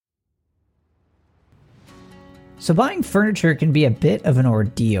So buying furniture can be a bit of an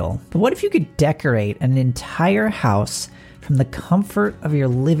ordeal, but what if you could decorate an entire house from the comfort of your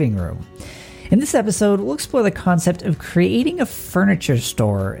living room? In this episode, we'll explore the concept of creating a furniture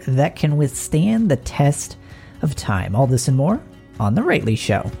store that can withstand the test of time. All this and more on The Rightly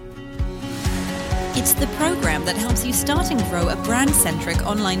Show. It's the program that helps you start and grow a brand-centric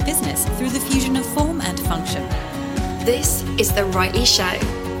online business through the fusion of form and function. This is The Rightly Show.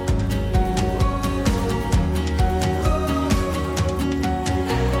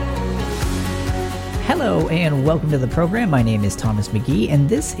 Hello and welcome to the program. My name is Thomas McGee and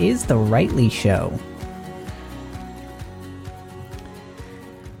this is The Rightly Show.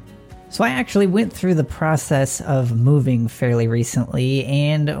 So I actually went through the process of moving fairly recently,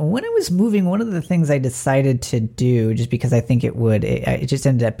 and when I was moving, one of the things I decided to do, just because I think it just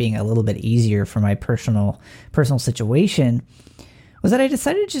ended up being a little bit easier for my personal situation, was that I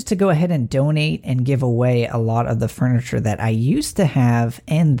decided just to go ahead and donate and give away a lot of the furniture that I used to have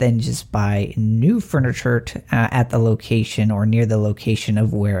and then just buy new furniture at the location or near the location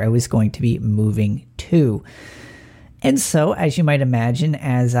of where I was going to be moving to. And so, as you might imagine,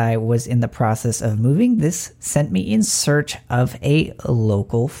 as I was in the process of moving, this sent me in search of a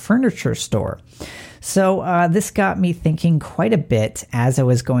local furniture store. So this got me thinking quite a bit as I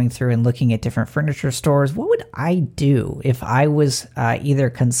was going through and looking at different furniture stores. What would I do if I was either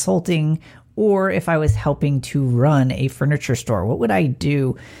consulting or if I was helping to run a furniture store? What would I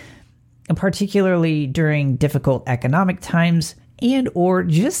do, particularly during difficult economic times, and or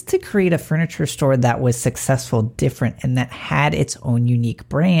just to create a furniture store that was successful, different, and that had its own unique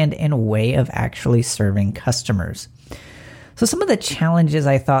brand and way of actually serving customers? So some of the challenges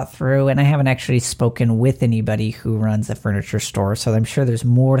I thought through, and I haven't actually spoken with anybody who runs a furniture store, so I'm sure there's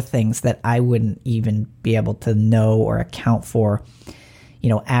more things that I wouldn't even be able to know or account for,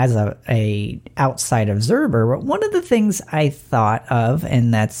 as a outside observer. But one of the things I thought of,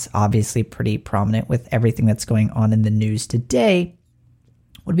 and that's obviously pretty prominent with everything that's going on in the news today,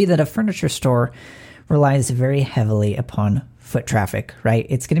 would be that a furniture store relies very heavily upon foot traffic, right?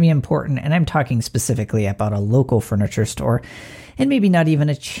 It's going to be important, and I'm talking specifically about a local furniture store, and maybe not even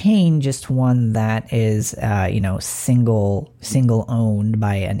a chain, just one that is, single owned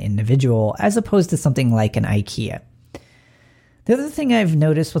by an individual, as opposed to something like an IKEA. The other thing I've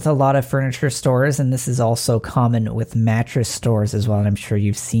noticed with a lot of furniture stores, and this is also common with mattress stores as well, and I'm sure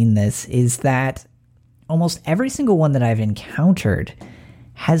you've seen this, is that almost every single one that I've encountered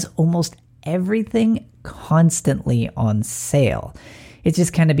has almost everything constantly on sale. It's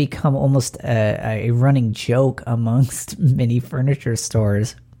just kind of become almost a running joke amongst many furniture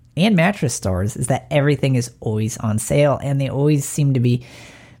stores and mattress stores, is that everything is always on sale, and they always seem to be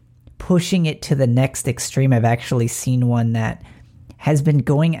pushing it to the next extreme. I've actually seen one that has been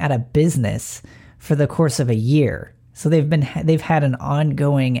going out of business for the course of a year. So they've had an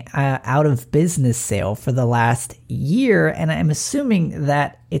ongoing out of business sale for the last year, and I'm assuming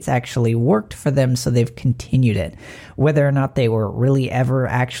that it's actually worked for them, so they've continued it. Whether or not they were really ever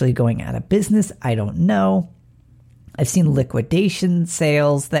actually going out of business, I don't know. I've seen liquidation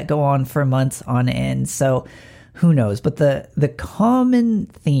sales that go on for months on end, so who knows? But the common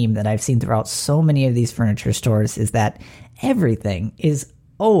theme that I've seen throughout so many of these furniture stores is that everything is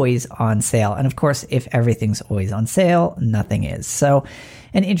always on sale. And of course, if everything's always on sale, nothing is. So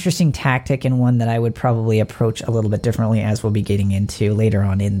an interesting tactic, and one that I would probably approach a little bit differently, as we'll be getting into later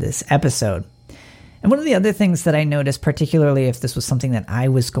on in this episode. And one of the other things that I noticed, particularly if this was something that I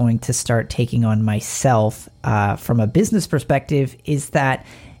was going to start taking on myself from a business perspective, is that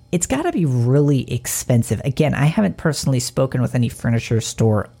it's got to be really expensive. Again, I haven't personally spoken with any furniture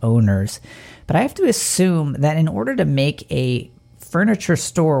store owners, but I have to assume that in order to make a furniture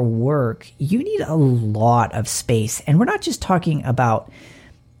store work, you need a lot of space. And we're not just talking about,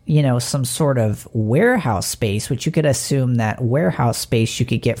 some sort of warehouse space, which you could assume that warehouse space you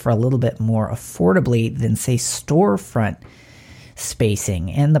could get for a little bit more affordably than, say, storefront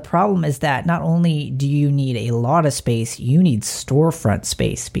spacing. And the problem is that not only do you need a lot of space, you need storefront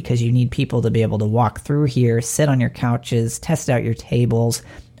space, because you need people to be able to walk through here, sit on your couches, test out your tables,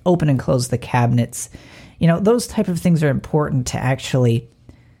 open and close the cabinets. Those type of things are important to actually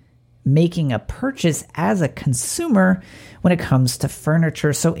making a purchase as a consumer when it comes to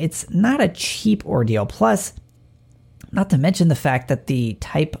furniture. So it's not a cheap ordeal. Plus, not to mention the fact that the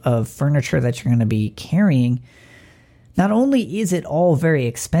type of furniture that you're going to be carrying, not only is it all very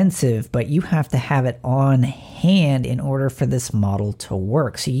expensive, but you have to have it on hand in order for this model to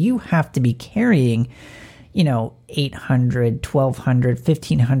work. So you have to be carrying $800, $1,200,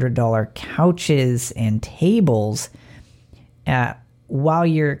 $1,500 couches and tables while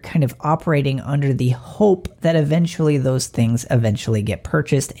you're kind of operating under the hope that eventually those things eventually get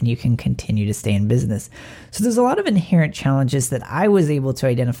purchased and you can continue to stay in business. So there's a lot of inherent challenges that I was able to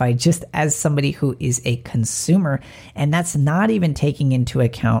identify just as somebody who is a consumer, and that's not even taking into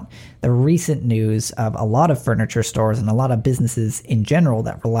account the recent news of a lot of furniture stores and a lot of businesses in general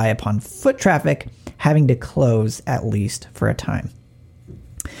that rely upon foot traffic having to close at least for a time.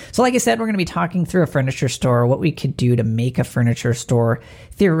 So like I said, we're going to be talking through a furniture store, what we could do to make a furniture store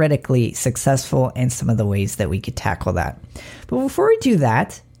theoretically successful, and some of the ways that we could tackle that. But before we do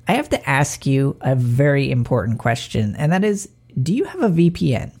that, I have to ask you a very important question, and that is, do you have a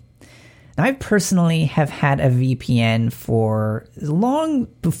VPN? Now, I personally have had a VPN for long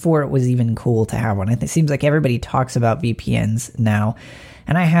before it was even cool to have one. It seems like everybody talks about VPNs now,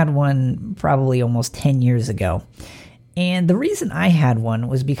 and I had one probably almost 10 years ago. And the reason I had one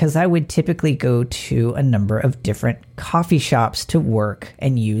was because I would typically go to a number of different coffee shops to work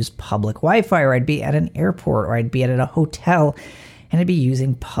and use public Wi-Fi, or I'd be at an airport, or I'd be at a hotel and I'd be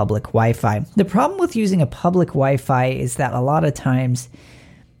using public Wi-Fi. The problem with using a public Wi-Fi is that a lot of times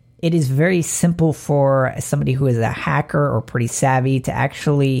it is very simple for somebody who is a hacker or pretty savvy to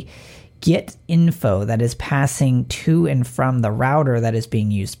actually get info that is passing to and from the router that is being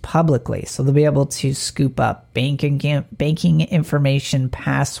used publicly. So they'll be able to scoop up banking information,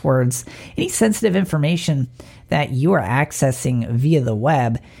 passwords, any sensitive information that you are accessing via the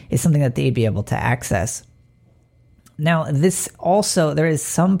web is something that they'd be able to access. Now, there is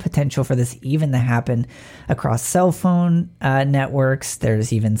some potential for this even to happen across cell phone networks.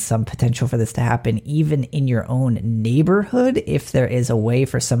 There's even some potential for this to happen even in your own neighborhood if there is a way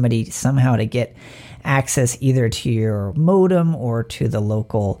for somebody somehow to get access either to your modem or to the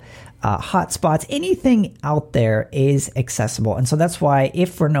local hotspots. Anything out there is accessible. And so that's why,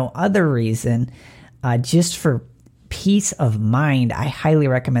 if for no other reason, just for peace of mind, I highly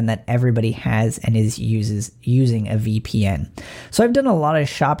recommend that everybody has and is using a VPN. So I've done a lot of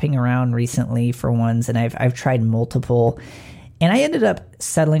shopping around recently for ones, and I've tried multiple, and I ended up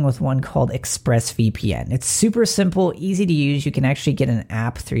settling with one called ExpressVPN. It's super simple, easy to use. You can actually get an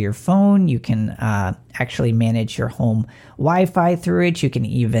app through your phone. You can actually manage your home Wi-Fi through it. You can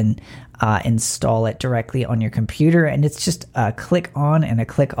even install it directly on your computer, and it's just a click on and a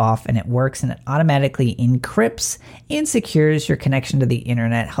click off, and it works, and it automatically encrypts and secures your connection to the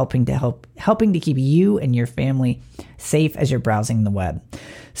internet, helping to keep you and your family safe as you're browsing the web.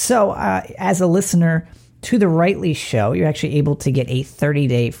 So as a listener to the Rightly Show, you're actually able to get a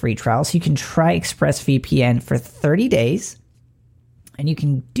 30-day free trial. So you can try ExpressVPN for 30 days. And you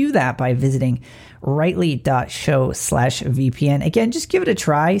can do that by visiting rightly.show/VPN. Again, just give it a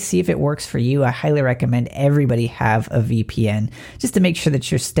try, see if it works for you. I highly recommend everybody have a VPN just to make sure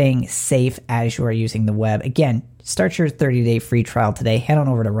that you're staying safe as you are using the web. Again, start your 30-day free trial today. Head on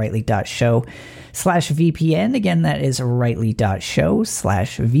over to rightly.show/VPN. Again, that is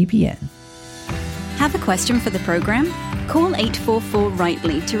rightly.show/VPN. Have a question for the program? Call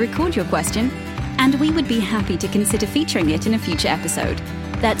 844-RIGHTLY to record your question, and we would be happy to consider featuring it in a future episode.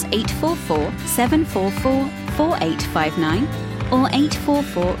 That's 844-744-4859 or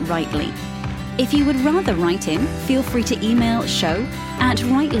 844-RIGHTLY. If you would rather write in, feel free to email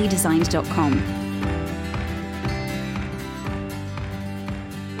show@rightlydesigns.com.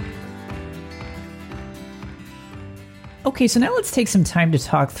 Okay, so now let's take some time to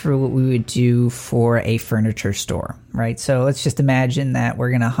talk through what we would do for a furniture store, right? So let's just imagine that we're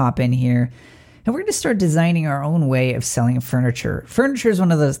going to hop in here and we're going to start designing our own way of selling furniture. Furniture is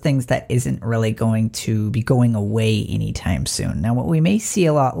one of those things that isn't really going to be going away anytime soon. Now, what we may see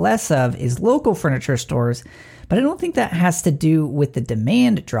a lot less of is local furniture stores, but I don't think that has to do with the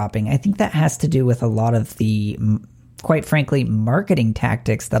demand dropping. I think that has to do with a lot of the, quite frankly, marketing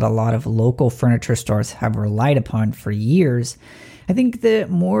tactics that a lot of local furniture stores have relied upon for years. I think the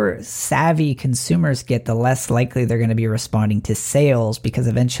more savvy consumers get, the less likely they're going to be responding to sales, because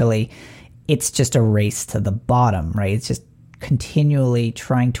eventually it's just a race to the bottom, right? It's just continually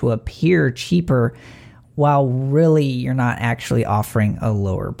trying to appear cheaper while really you're not actually offering a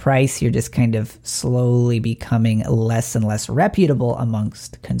lower price. You're just kind of slowly becoming less and less reputable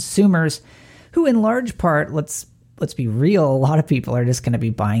amongst consumers who, in large part, let's be real, a lot of people are just going to be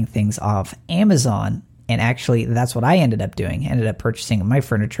buying things off Amazon. And actually, that's what I ended up doing. I ended up purchasing my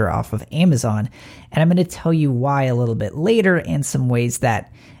furniture off of Amazon. And I'm going to tell you why a little bit later, and some ways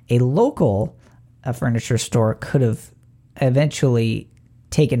that a local furniture store could have eventually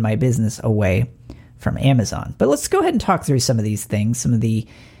taken my business away from Amazon. But let's go ahead and talk through some of these things, some of the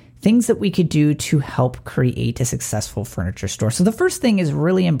things that we could do to help create a successful furniture store. So the first thing is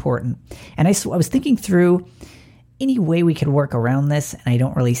really important. And I was thinking through, any way we could work around this, and I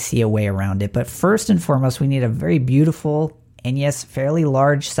don't really see a way around it. But first and foremost, we need a very beautiful and yes, fairly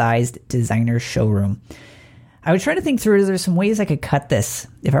large-sized designer showroom. I was trying to think through, there's some ways I could cut this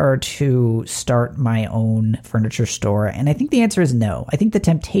if I were to start my own furniture store, and I think the answer is no. I think the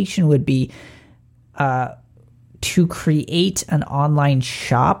temptation would be to create an online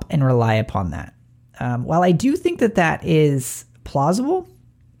shop and rely upon that. While I do think that that is plausible,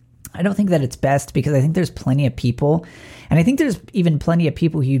 I don't think that it's best, because I think there's plenty of people, and I think there's even plenty of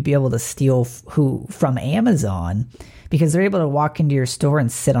people who you'd be able to steal from Amazon, because they're able to walk into your store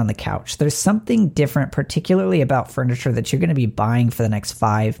and sit on the couch. There's something different, particularly about furniture that you're going to be buying for the next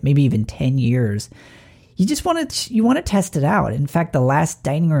 5, maybe even 10 years. You just want to test it out. In fact, the last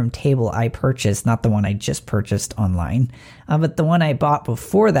dining room table I purchased, not the one I just purchased online, but the one I bought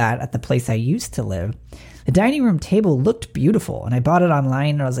before that at the place I used to live, the dining room table looked beautiful, and I bought it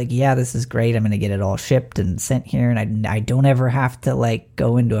online, and I was like, yeah, this is great. I'm going to get it all shipped and sent here, and I don't ever have to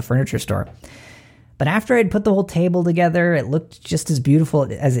go into a furniture store. But after I'd put the whole table together, it looked just as beautiful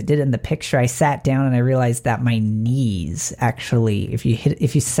as it did in the picture. I sat down and I realized that my knees actually, if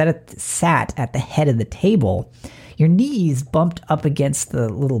you sat at the head of the table, your knees bumped up against the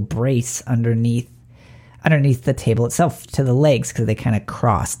little brace underneath the table itself to the legs, because they kind of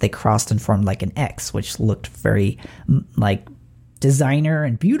crossed. They crossed and formed like an X, which looked very designer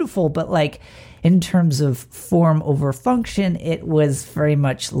and beautiful, but in terms of form over function, it was very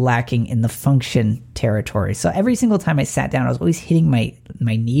much lacking in the function territory. So every single time I sat down, I was always hitting my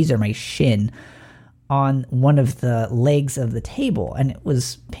knees or my shin on one of the legs of the table, and it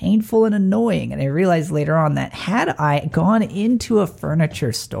was painful and annoying. And I realized later on that had I gone into a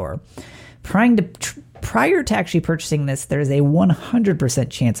furniture store prior to actually purchasing this, there's a 100%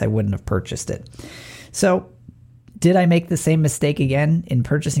 chance I wouldn't have purchased it. So did I make the same mistake again in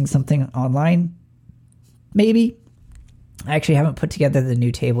purchasing something online? Maybe. I actually haven't put together the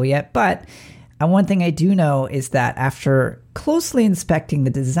new table yet, but one thing I do know is that after closely inspecting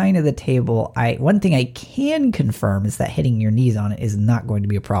the design of the table, one thing I can confirm is that hitting your knees on it is not going to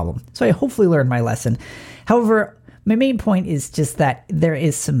be a problem. So I hopefully learned my lesson. However, my main point is just that there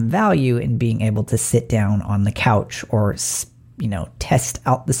is some value in being able to sit down on the couch or test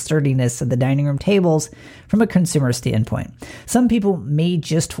out the sturdiness of the dining room tables from a consumer standpoint. Some people may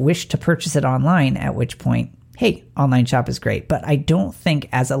just wish to purchase it online, at which point, hey, online shop is great. But I don't think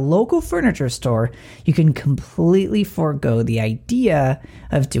as a local furniture store, you can completely forego the idea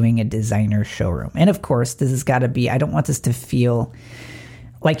of doing a designer showroom. And of course, this has got to be, I don't want this to feel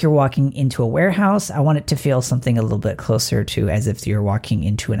like you're walking into a warehouse. I want it to feel something a little bit closer to as if you're walking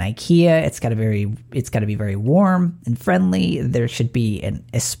into an IKEA. It's got to be very warm and friendly. There should be an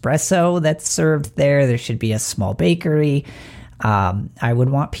espresso that's served there. There should be a small bakery. I would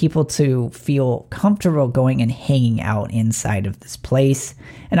want people to feel comfortable going and hanging out inside of this place.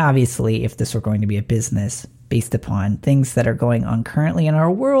 And obviously, if this were going to be a business based upon things that are going on currently in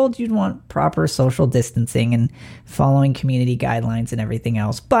our world, you'd want proper social distancing and following community guidelines and everything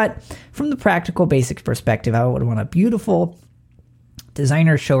else. But from the practical basic perspective, I would want a beautiful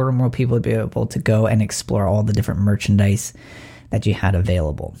designer showroom where people would be able to go and explore all the different merchandise that you had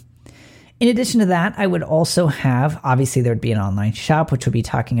available. In addition to that, I would also have, obviously there would be an online shop, which we'll be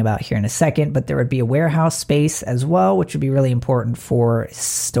talking about here in a second, but there would be a warehouse space as well, which would be really important for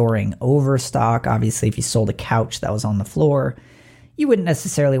storing overstock. Obviously, if you sold a couch that was on the floor, you wouldn't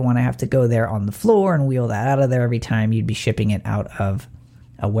necessarily want to have to go there on the floor and wheel that out of there every time. You'd be shipping it out of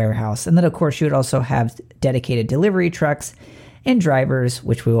a warehouse. And then, of course, you would also have dedicated delivery trucks and drivers,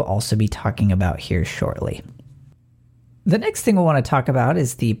 which we will also be talking about here shortly. The next thing we'll want to talk about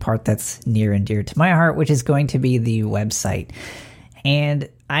is the part that's near and dear to my heart, which is going to be the website. And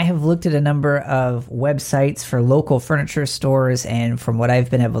I have looked at a number of websites for local furniture stores, and from what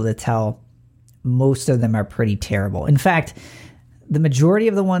I've been able to tell, most of them are pretty terrible. In fact, the majority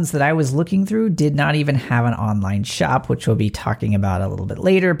of the ones that I was looking through did not even have an online shop, which we'll be talking about a little bit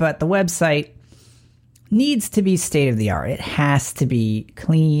later, but the website needs to be state of the art. It has to be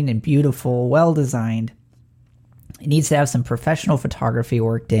clean and beautiful, well designed. It needs to have some professional photography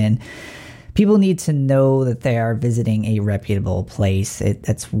worked in. People need to know that they are visiting a reputable place.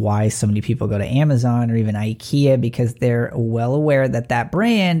 That's why so many people go to Amazon or even IKEA, because they're well aware that that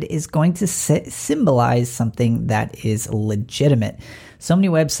brand is going to symbolize something that is legitimate. So many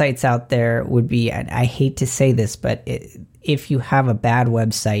websites out there would be, I hate to say this, but if you have a bad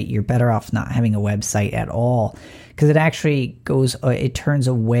website, you're better off not having a website at all, because it actually it turns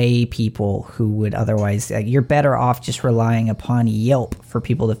away people who would otherwise, you're better off just relying upon Yelp for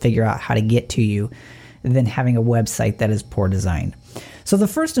people to figure out how to get to you than having a website that is poor designed. So the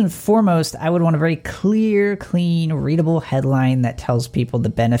first and foremost, I would want a very clear, clean, readable headline that tells people the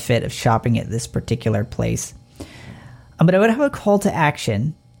benefit of shopping at this particular place. But I would have a call to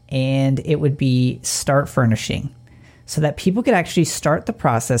action, and it would be start furnishing, so that people could actually start the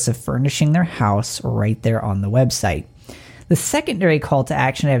process of furnishing their house right there on the website. The secondary call to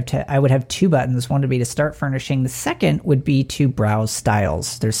action, I would have two buttons. One would be to start furnishing. The second would be to browse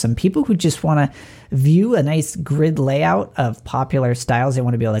styles. There's some people who just want to view a nice grid layout of popular styles. They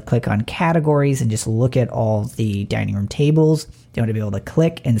want to be able to click on categories and just look at all the dining room tables. They want to be able to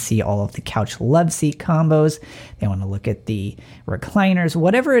click and see all of the couch love seat combos. They want to look at the recliners,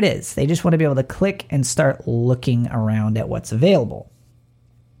 whatever it is. They just want to be able to click and start looking around at what's available.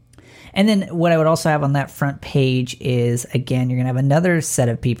 And then what I would also have on that front page is, again, you're going to have another set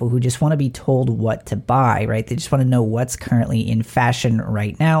of people who just want to be told what to buy, right? They just want to know what's currently in fashion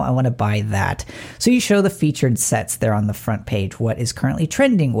right now. I want to buy that. So you show the featured sets there on the front page. What is currently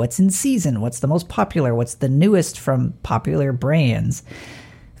trending? What's in season? What's the most popular? What's the newest from popular brands?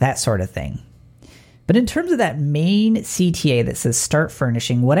 That sort of thing. But in terms of that main CTA that says start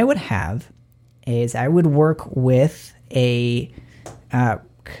furnishing, what I would have is I would work with a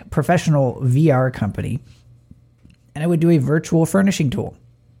professional VR company, and I would do a virtual furnishing tool,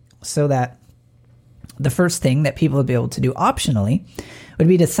 so that the first thing that people would be able to do optionally would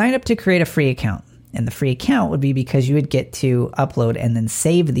be to sign up to create a free account. And the free account would be because you would get to upload and then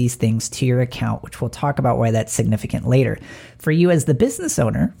save these things to your account, which we'll talk about why that's significant later. For you as the business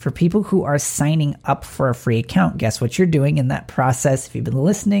owner, for people who are signing up for a free account, guess what you're doing in that process? If you've been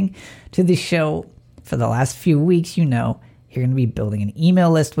listening to the show for the last few weeks, you know you're going to be building an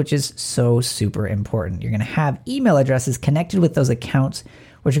email list, which is so super important. You're going to have email addresses connected with those accounts,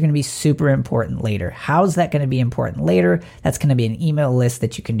 which are going to be super important later. How's that going to be important later? That's going to be an email list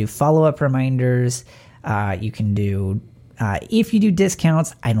that you can do follow-up reminders. You can do, if you do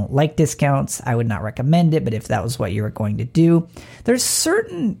discounts, I don't like discounts. I would not recommend it, but if that was what you were going to do, there's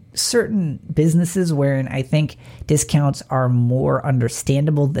certain businesses wherein I think discounts are more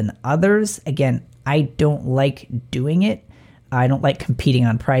understandable than others. Again, I don't like doing it. I don't like competing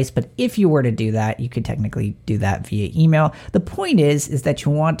on price, but if you were to do that, you could technically do that via email. The point is that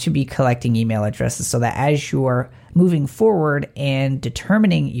you want to be collecting email addresses so that as you're moving forward and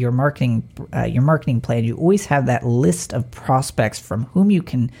determining your marketing plan, you always have that list of prospects from whom you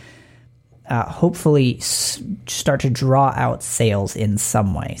can hopefully start to draw out sales in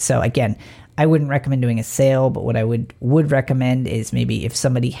some way. So again, I wouldn't recommend doing a sale, but what I would recommend is maybe if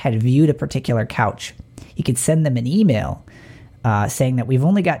somebody had viewed a particular couch, you could send them an email saying that we've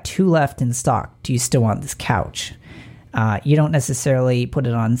only got 2 left in stock. Do you still want this couch? You don't necessarily put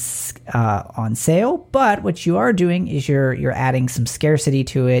it on sale, but what you are doing is you're adding some scarcity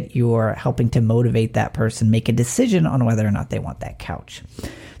to it. You're helping to motivate that person make a decision on whether or not they want that couch.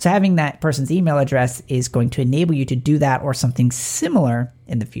 So having that person's email address is going to enable you to do that or something similar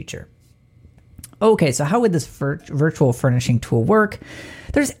in the future. Okay, so how would this virtual furnishing tool work?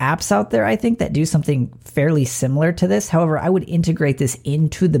 There's apps out there, I think, that do something fairly similar to this. However, I would integrate this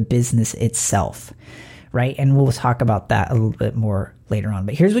into the business itself, right? And we'll talk about that a little bit more later on.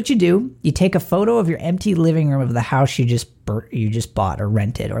 But here's what you do. You take a photo of your empty living room of the house you just bought or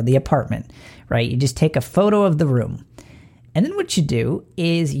rented, or the apartment, right? You just take a photo of the room. And then what you do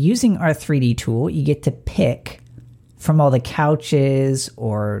is, using our 3D tool, you get to pick from all the couches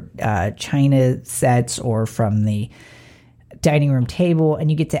or china sets or from the dining room table,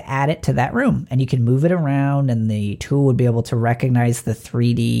 and you get to add it to that room, and you can move it around, and the tool would be able to recognize the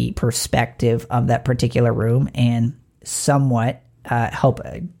 3D perspective of that particular room and somewhat help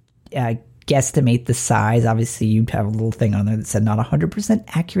guesstimate the size. Obviously, you'd have a little thing on there that said not 100%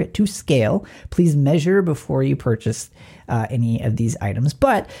 accurate to scale. Please measure before you purchase any of these items.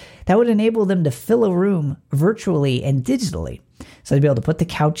 But that would enable them to fill a room virtually and digitally. So they'd be able to put the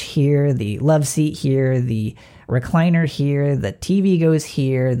couch here, the love seat here, the recliner here, the TV goes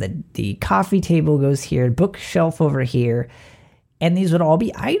here, the coffee table goes here, bookshelf over here. And these would all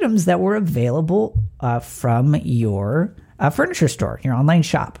be items that were available from your furniture store, your online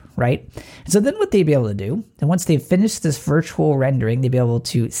shop, right? And so then what they'd be able to do, and once they've finished this virtual rendering, they'd be able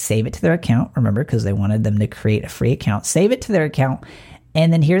to save it to their account. Remember, because they wanted them to create a free account, save it to their account.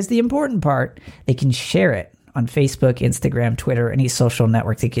 And then here's the important part. They can share it on Facebook, Instagram, Twitter, any social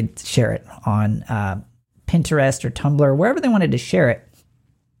network. They could share it on Pinterest or Tumblr, wherever they wanted to share it,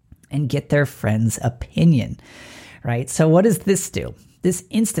 and get their friend's opinion, right? So what does this do? This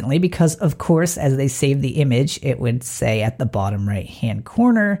instantly, because of course, as they save the image, it would say at the bottom right-hand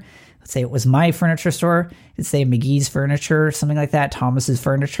corner, let's say it was my furniture store, it'd say McGee's Furniture, something like that, Thomas's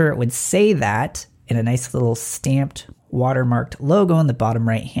Furniture. It would say that in a nice little stamped watermarked logo in the bottom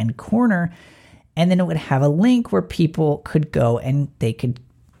right-hand corner. And then it would have a link where people could go and they could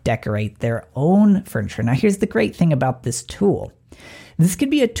decorate their own furniture. Now, here's the great thing about this tool. This could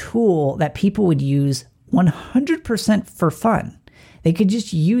be a tool that people would use 100% for fun. They could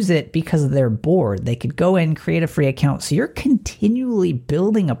just use it because they're bored. They could go in, create a free account. So you're continually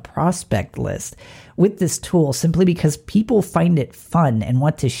building a prospect list with this tool simply because people find it fun and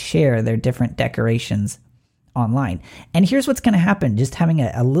want to share their different decorations online. And here's what's going to happen. Just having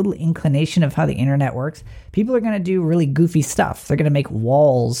a little inclination of how the internet works, people are going to do really goofy stuff. They're going to make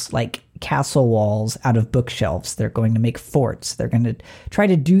walls, like castle walls, out of bookshelves. They're going to make forts. They're going to try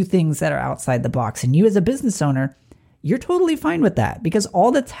to do things that are outside the box. And you as a business owner, you're totally fine with that because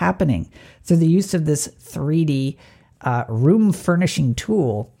all that's happening through the use of this 3D room furnishing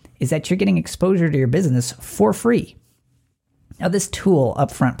tool is that you're getting exposure to your business for free. Now, this tool up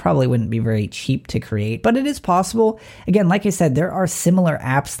front probably wouldn't be very cheap to create, but it is possible. Again, like I said, there are similar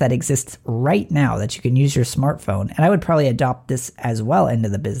apps that exist right now that you can use your smartphone, and I would probably adopt this as well into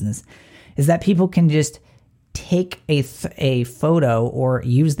the business, is that people can just take a photo or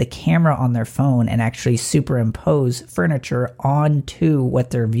use the camera on their phone and actually superimpose furniture onto what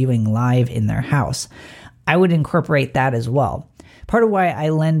they're viewing live in their house. I would incorporate that as well. Part of why I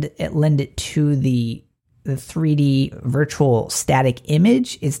lend it to the 3D virtual static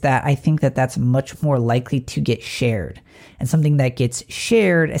image is that I think that that's much more likely to get shared. And something that gets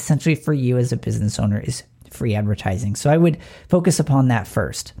shared essentially for you as a business owner is free advertising. So I would focus upon that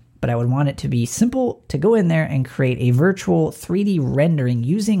first. But I would want it to be simple to go in there and create a virtual 3D rendering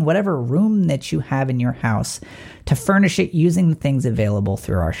using whatever room that you have in your house to furnish it using the things available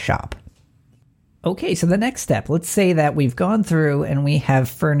through our shop. Okay, so the next step, let's say that we've gone through and we have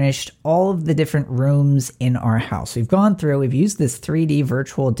furnished all of the different rooms in our house. We've gone through, we've used this 3D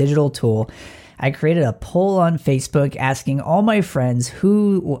virtual digital tool. I created a poll on Facebook asking all my friends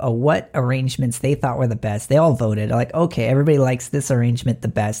what arrangements they thought were the best. They all voted. Like, okay, everybody likes this arrangement the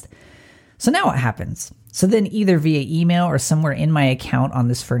best. So now what happens? So then either via email or somewhere in my account on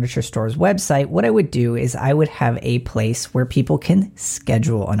this furniture store's website, what I would do is I would have a place where people can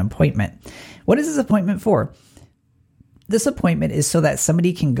schedule an appointment. What is this appointment for? This appointment is so that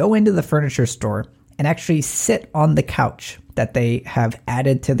somebody can go into the furniture store and actually sit on the couch that they have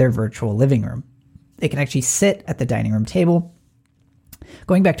added to their virtual living room. They can actually sit at the dining room table.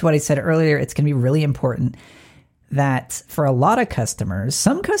 Going back to what I said earlier, it's going to be really important that for a lot of customers,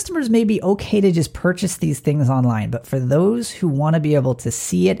 some customers may be okay to just purchase these things online, but for those who want to be able to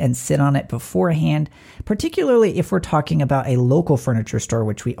see it and sit on it beforehand, particularly if we're talking about a local furniture store,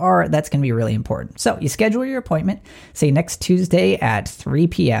 which we are, that's going to be really important. So you schedule your appointment, say next Tuesday at 3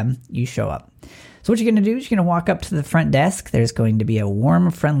 p.m., you show up. So what you're going to do is you're going to walk up to the front desk. There's going to be a warm,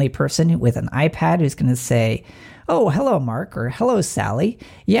 friendly person with an iPad who's going to say, "Oh, hello, Mark," or "Hello, Sally.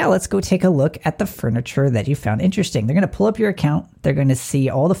 Yeah, let's go take a look at the furniture that you found interesting." They're going to pull up your account. They're going to see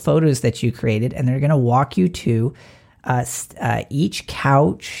all the photos that you created, and they're going to walk you to each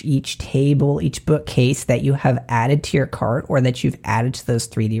couch, each table, each bookcase that you have added to your cart or that you've added to those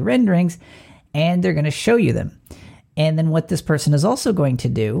 3D renderings, and they're going to show you them. And then what this person is also going to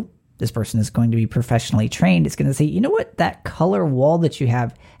do, this person is going to be professionally trained. It's going to say, you know what, that color wall that you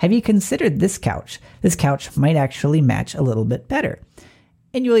have you considered this couch? This couch might actually match a little bit better.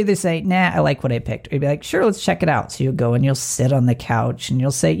 And you'll either say, nah, I like what I picked. Or you'll be like, sure, let's check it out. So you'll go and you'll sit on the couch and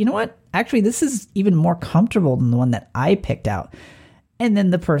you'll say, you know what, actually, this is even more comfortable than the one that I picked out. And then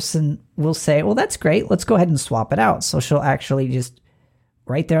the person will say, well, that's great. Let's go ahead and swap it out. So she'll actually just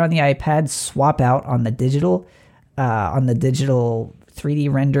right there on the iPad, swap out on the digital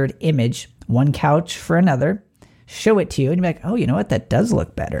 3D rendered image, one couch for another, show it to you, and you're like, oh, you know what? That does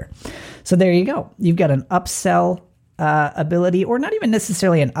look better. So there you go. You've got an upsell ability, or not even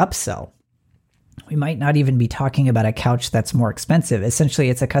necessarily an upsell. We might not even be talking about a couch that's more expensive. Essentially,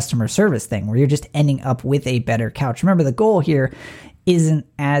 it's a customer service thing where you're just ending up with a better couch. Remember, the goal here isn't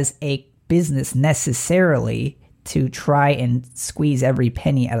as a business necessarily to try and squeeze every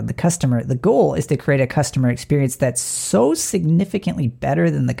penny out of the customer. The goal is to create a customer experience that's so significantly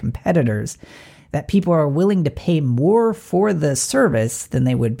better than the competitors that people are willing to pay more for the service than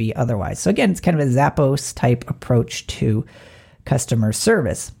they would be otherwise. So again, it's kind of a Zappos type approach to customer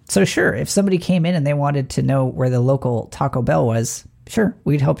service. So sure, if somebody came in and they wanted to know where the local Taco Bell was, sure,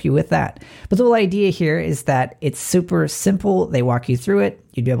 we'd help you with that. But the whole idea here is that it's super simple. They walk you through it.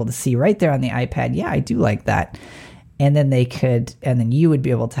 You'd be able to see right there on the iPad, yeah, I do like that. And then you would be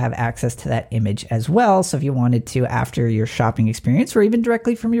able to have access to that image as well. So if you wanted to, after your shopping experience, or even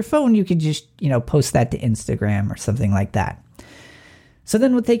directly from your phone, you could just, post that to Instagram or something like that. So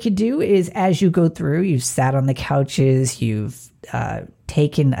then what they could do is, as you go through, you've sat on the couches, you've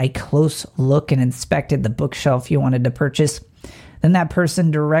taken a close look and inspected the bookshelf you wanted to purchase, then that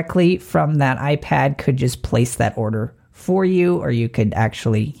person directly from that iPad could just place that order for you, or you could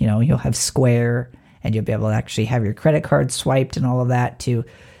actually, you'll have Square and you'll be able to actually have your credit card swiped and all of that to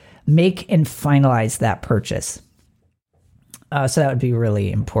make and finalize that purchase. So that would be really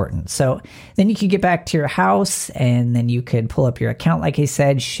important. So then you could get back to your house and then you could pull up your account, like I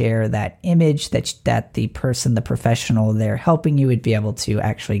said, share that image that the person, the professional there helping you would be able to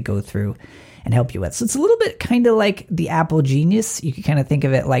actually go through and help you with. So it's a little bit kind of like the Apple Genius. You could kind of think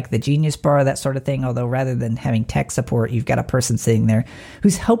of it like the Genius Bar, that sort of thing. Although rather than having tech support, you've got a person sitting there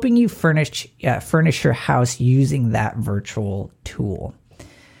who's helping you furnish your house using that virtual tool.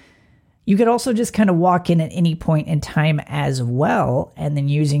 You could also just kind of walk in at any point in time as well, and then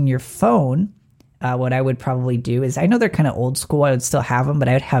using your phone, what I would probably do is, I know they're kind of old school, I would still have them, but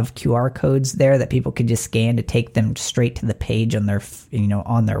I would have QR codes there that people could just scan to take them straight to the page on their,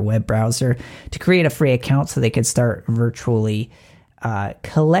 on their web browser to create a free account so they could start virtually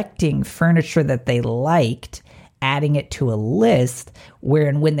collecting furniture that they liked, adding it to a list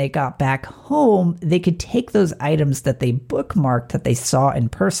where, when they got back home, they could take those items that they bookmarked that they saw in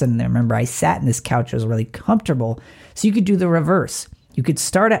person. And remember, I sat in this couch, it was really comfortable. So you could do the reverse. You could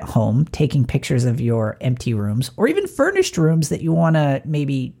start at home taking pictures of your empty rooms or even furnished rooms that you want to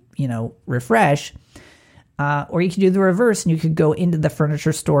maybe, refresh. Or you could do the reverse and you could go into the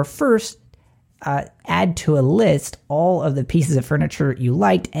furniture store first, add to a list all of the pieces of furniture you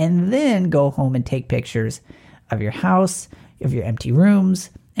liked, and then go home and take pictures of your house, of your empty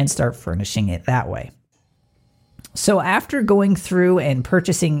rooms, and start furnishing it that way. So after going through and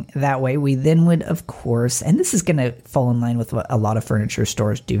purchasing that way, we then would, of course, and this is going to fall in line with what a lot of furniture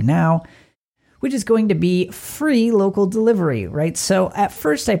stores do now, which is going to be free local delivery, right? So at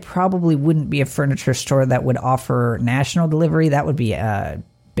first, I probably wouldn't be a furniture store that would offer national delivery. That would be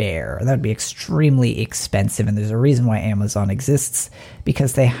bear. That would be extremely expensive, and there's a reason why Amazon exists,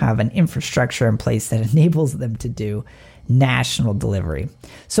 because they have an infrastructure in place that enables them to do national delivery.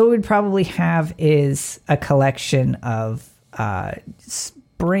 So what we'd probably have is a collection of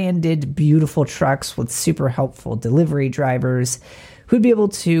branded, beautiful trucks with super helpful delivery drivers who'd be able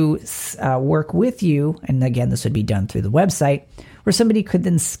to work with you, and again, this would be done through the website, where somebody could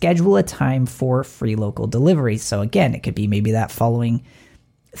then schedule a time for free local delivery. So again, it could be maybe that following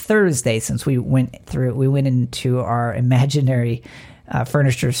Thursday, since we went into our imaginary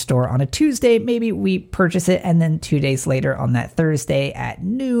furniture store on a Tuesday, maybe we purchase it, and then 2 days later on that Thursday at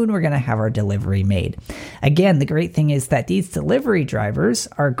noon, we're going to have our delivery made. Again, the great thing is that these delivery drivers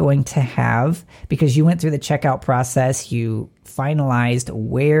are going to have, because you went through the checkout process, you finalized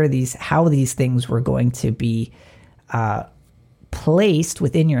how these things were going to be placed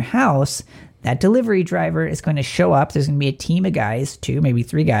within your house. That delivery driver is going to show up. There's going to be a team of guys, 2, maybe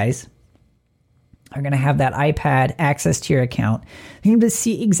 3 guys, are going to have that iPad access to your account. You're going to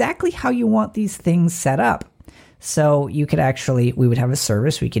see exactly how you want these things set up. So you could we would have a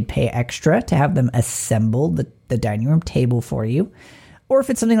service. We could pay extra to have them assemble the dining room table for you. Or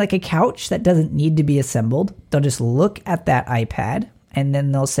if it's something like a couch that doesn't need to be assembled, they'll just look at that iPad and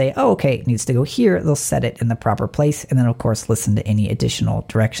then they'll say, oh, okay, it needs to go here. They'll set it in the proper place. And then, of course, listen to any additional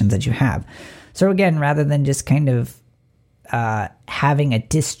directions that you have. So again, rather than just kind of having a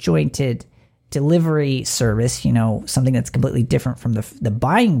disjointed delivery service, something that's completely different from the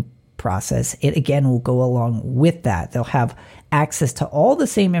buying process, it again will go along with that. They'll have access to all the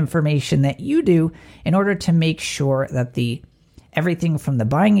same information that you do in order to make sure that everything from the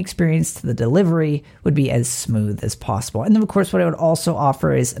buying experience to the delivery would be as smooth as possible. And then, of course, what I would also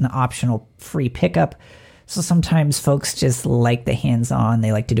offer is an optional free pickup. So sometimes folks just like the hands-on.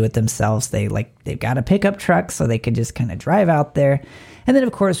 They like to do it themselves. They've got a pickup truck, so they could just kind of drive out there. And then,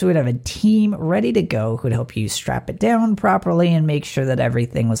 of course, we would have a team ready to go who would help you strap it down properly and make sure that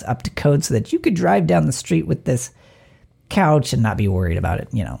everything was up to code so that you could drive down the street with this couch and not be worried about it,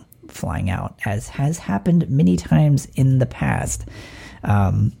 flying out, as has happened many times in the past.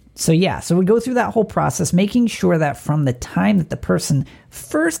 So we go through that whole process, making sure that from the time that the person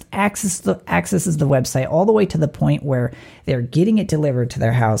first accesses the website all the way to the point where they're getting it delivered to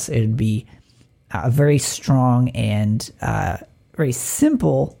their house, it would be a very strong and very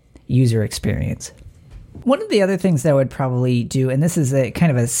simple user experience. One of the other things that I would probably do, and this is a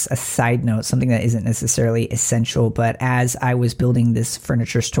kind of a side note, something that isn't necessarily essential, but as I was building this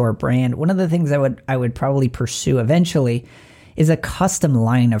furniture store brand, one of the things I would probably pursue eventually is a custom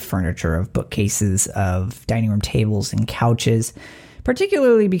line of furniture, of bookcases, of dining room tables and couches,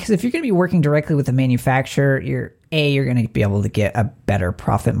 particularly because if you're going to be working directly with the manufacturer, you're going to be able to get a better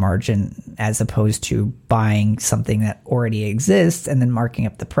profit margin as opposed to buying something that already exists and then marking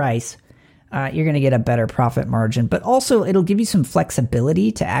up the price. You're going to get a better profit margin, but also it'll give you some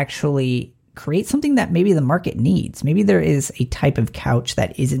flexibility to actually create something that maybe the market needs. Maybe there is a type of couch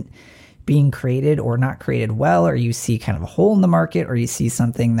that isn't being created or not created well, or you see kind of a hole in the market, or you see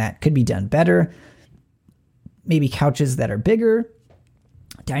something that could be done better. Maybe couches that are bigger,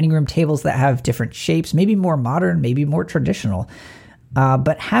 dining room tables that have different shapes, maybe more modern, maybe more traditional.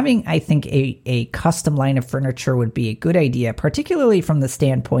 But having, I think, a custom line of furniture would be a good idea, particularly from the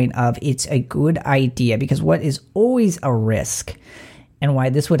standpoint of it's a good idea, because what is always a risk and why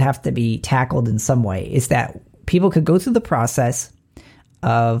this would have to be tackled in some way is that people could go through the process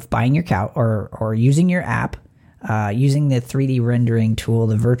of buying your couch or using your app, using the 3D rendering tool,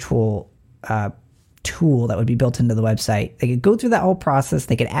 the virtual tool that would be built into the website. They could go through that whole process.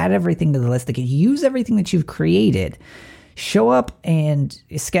 They could add everything to the list. They could use everything that you've created, show up and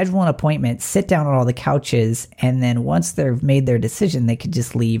schedule an appointment, sit down on all the couches, and then once they've made their decision, they could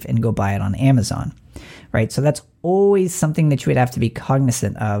just leave and go buy it on Amazon, right? So that's always something that you would have to be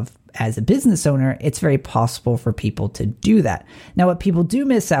cognizant of. As a business owner, it's very possible for people to do that. Now, what people do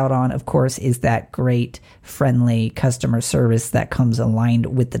miss out on, of course, is that great, friendly customer service that comes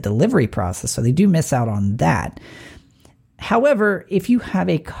aligned with the delivery process. So they do miss out on that. However, if you have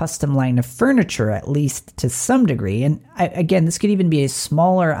a custom line of furniture, at least to some degree, and again, this could even be a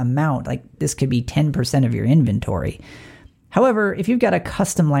smaller amount, like this could be 10% of your inventory. However, if you've got a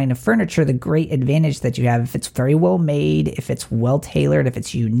custom line of furniture, the great advantage that you have, if it's very well made, if it's well tailored, if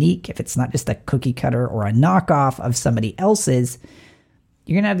it's unique, if it's not just a cookie cutter or a knockoff of somebody else's,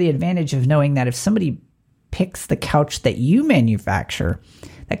 you're going to have the advantage of knowing that if somebody picks the couch that you manufacture,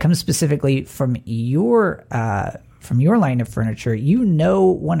 that comes specifically from your line of furniture, you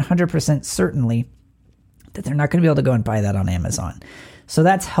know 100% certainly that they're not going to be able to go and buy that on Amazon. So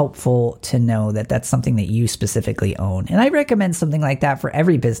that's helpful to know that that's something that you specifically own. And I recommend something like that for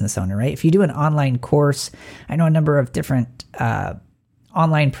every business owner, right? If you do an online course, I know a number of different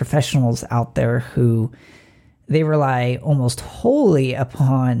online professionals out there who they rely almost wholly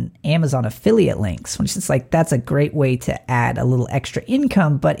upon Amazon affiliate links, which is like, that's a great way to add a little extra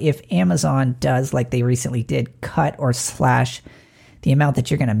income. But if Amazon does, like they recently did, cut or slash the amount that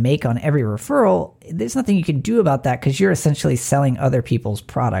you're going to make on every referral, there's nothing you can do about that because you're essentially selling other people's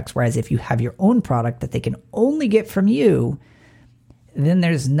products. Whereas if you have your own product that they can only get from you, then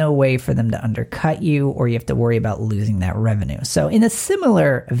there's no way for them to undercut you or you have to worry about losing that revenue. So in a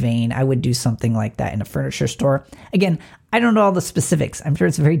similar vein, I would do something like that in a furniture store. Again, I don't know all the specifics. I'm sure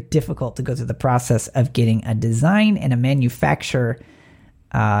it's very difficult to go through the process of getting a design and a manufacturer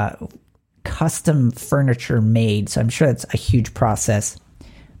custom furniture made. So I'm sure that's a huge process.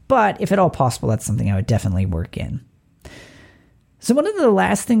 But if at all possible, that's something I would definitely work in. So one of the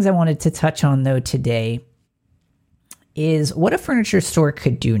last things I wanted to touch on, though, today is what a furniture store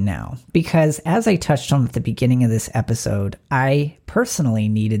could do now. Because as I touched on at the beginning of this episode, I personally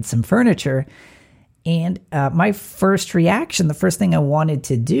needed some furniture. And my first reaction, the first thing I wanted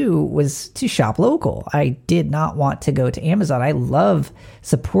to do was to shop local. I did not want to go to Amazon. I love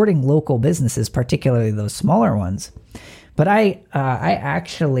supporting local businesses, particularly those smaller ones. But I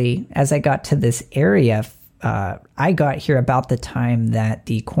actually, as I got to this area, I got here about the time that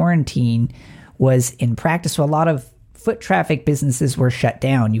the quarantine was in practice. So a lot of foot traffic businesses were shut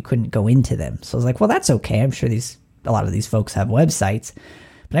down. You couldn't go into them. So I was like, well, that's okay. I'm sure a lot of these folks have websites.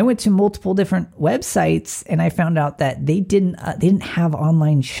 But I went to multiple different websites and I found out that they didn't have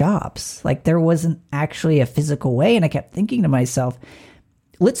online shops. Like there wasn't actually a physical way. And I kept thinking to myself,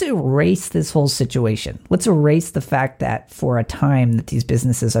 let's erase this whole situation. Let's erase the fact that for a time that these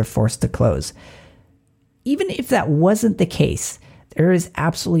businesses are forced to close. Even if that wasn't the case, there is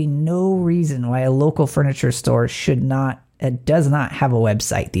absolutely no reason why a local furniture store does not have a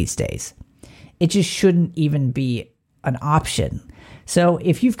website these days. It just shouldn't even be an option. So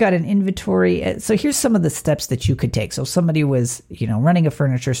if you've got an inventory, so here's some of the steps that you could take. So somebody was, running a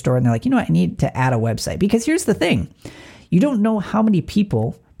furniture store and they're like, I need to add a website. Because here's the thing. You don't know how many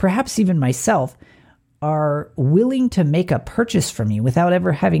people, perhaps even myself, are willing to make a purchase from you without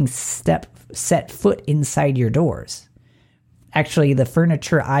ever having set foot inside your doors. Actually, the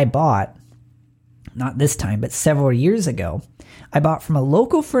furniture I bought, not this time, but several years ago, I bought from a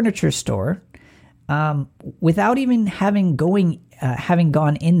local furniture store without even having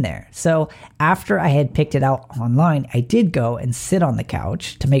gone in there. So after I had picked it out online, I did go and sit on the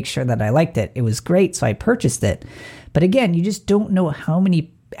couch to make sure that I liked it. It was great, so I purchased it. But again, you just don't know how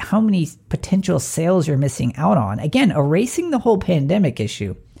many how many potential sales you're missing out on. Again, erasing the whole pandemic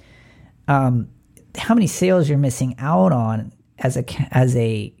issue. How many sales you're missing out on as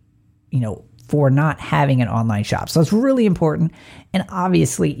a for not having an online shop. So it's really important, and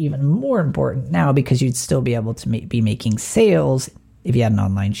obviously even more important now because you'd still be able to be making sales if you had an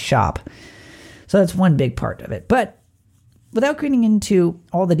online shop. So that's one big part of it. But without getting into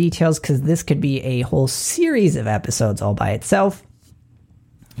all the details, because this could be a whole series of episodes all by itself,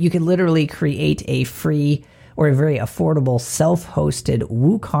 you could literally create a free or a very affordable self-hosted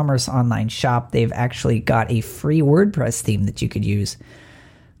WooCommerce online shop. They've actually got a free WordPress theme that you could use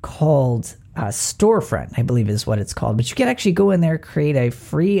called Storefront, I believe is what it's called. But you could actually go in there, create a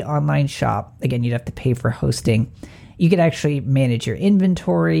free online shop. Again, you'd have to pay for hosting. You could actually manage your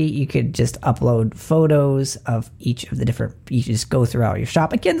inventory. You could just upload photos of each of the different, you just go throughout your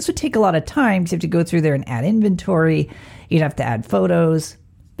shop. Again, this would take a lot of time because you have to go through there and add inventory. You'd have to add photos,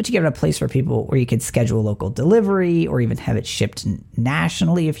 but you get a place for people where you could schedule local delivery or even have it shipped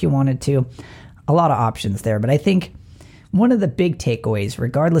nationally if you wanted to. A lot of options there, but I think one of the big takeaways,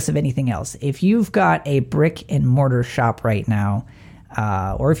 regardless of anything else, if you've got a brick and mortar shop right now,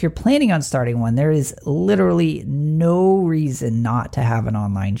 or if you're planning on starting one, there is literally no reason not to have an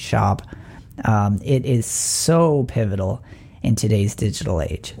online shop. It is so pivotal in today's digital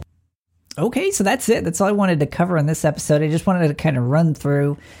age. Okay, so that's it. That's all I wanted to cover in this episode. I just wanted to kind of run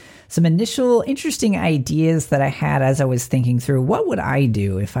through some initial interesting ideas that I had as I was thinking through what would I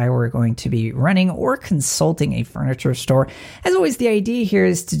do if I were going to be running or consulting a furniture store. As always, the idea here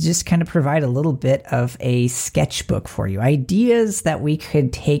is to just kind of provide a little bit of a sketchbook for you, ideas that we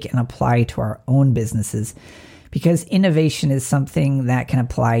could take and apply to our own businesses, because innovation is something that can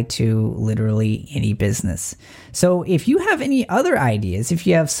apply to literally any business. So if you have any other ideas, if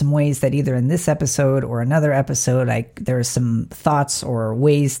you have some ways that either in this episode or another episode, there are some thoughts or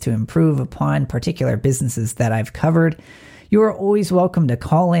ways to improve upon particular businesses that I've covered, you are always welcome to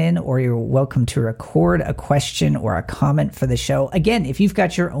call in, or you're welcome to record a question or a comment for the show. Again, if you've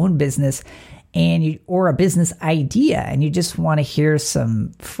got your own business or a business idea and you just want to hear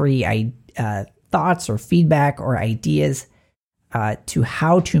some free thoughts or feedback or ideas to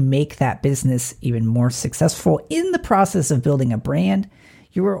how to make that business even more successful in the process of building a brand,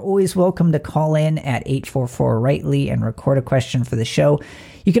 you are always welcome to call in at 844-RIGHTLY and record a question for the show.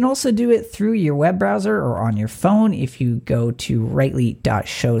 You can also do it through your web browser or on your phone if you go to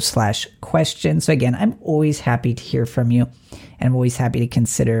rightly.show/question. So again, I'm always happy to hear from you, and I'm always happy to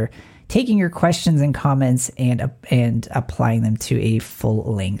consider taking your questions and comments and applying them to a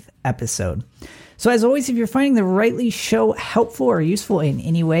full-length episode. So as always, if you're finding the Rightly Show helpful or useful in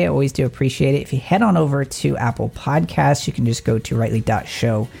any way, I always do appreciate it. If you head on over to Apple Podcasts, you can just go to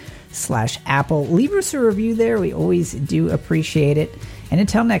rightly.show/Apple. Leave us a review there. We always do appreciate it. And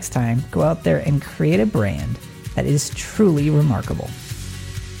until next time, go out there and create a brand that is truly remarkable.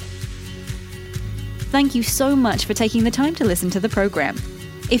 Thank you so much for taking the time to listen to the program.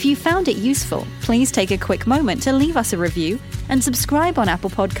 If you found it useful, please take a quick moment to leave us a review and subscribe on Apple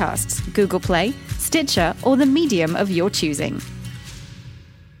Podcasts, Google Play, Stitcher, or the medium of your choosing.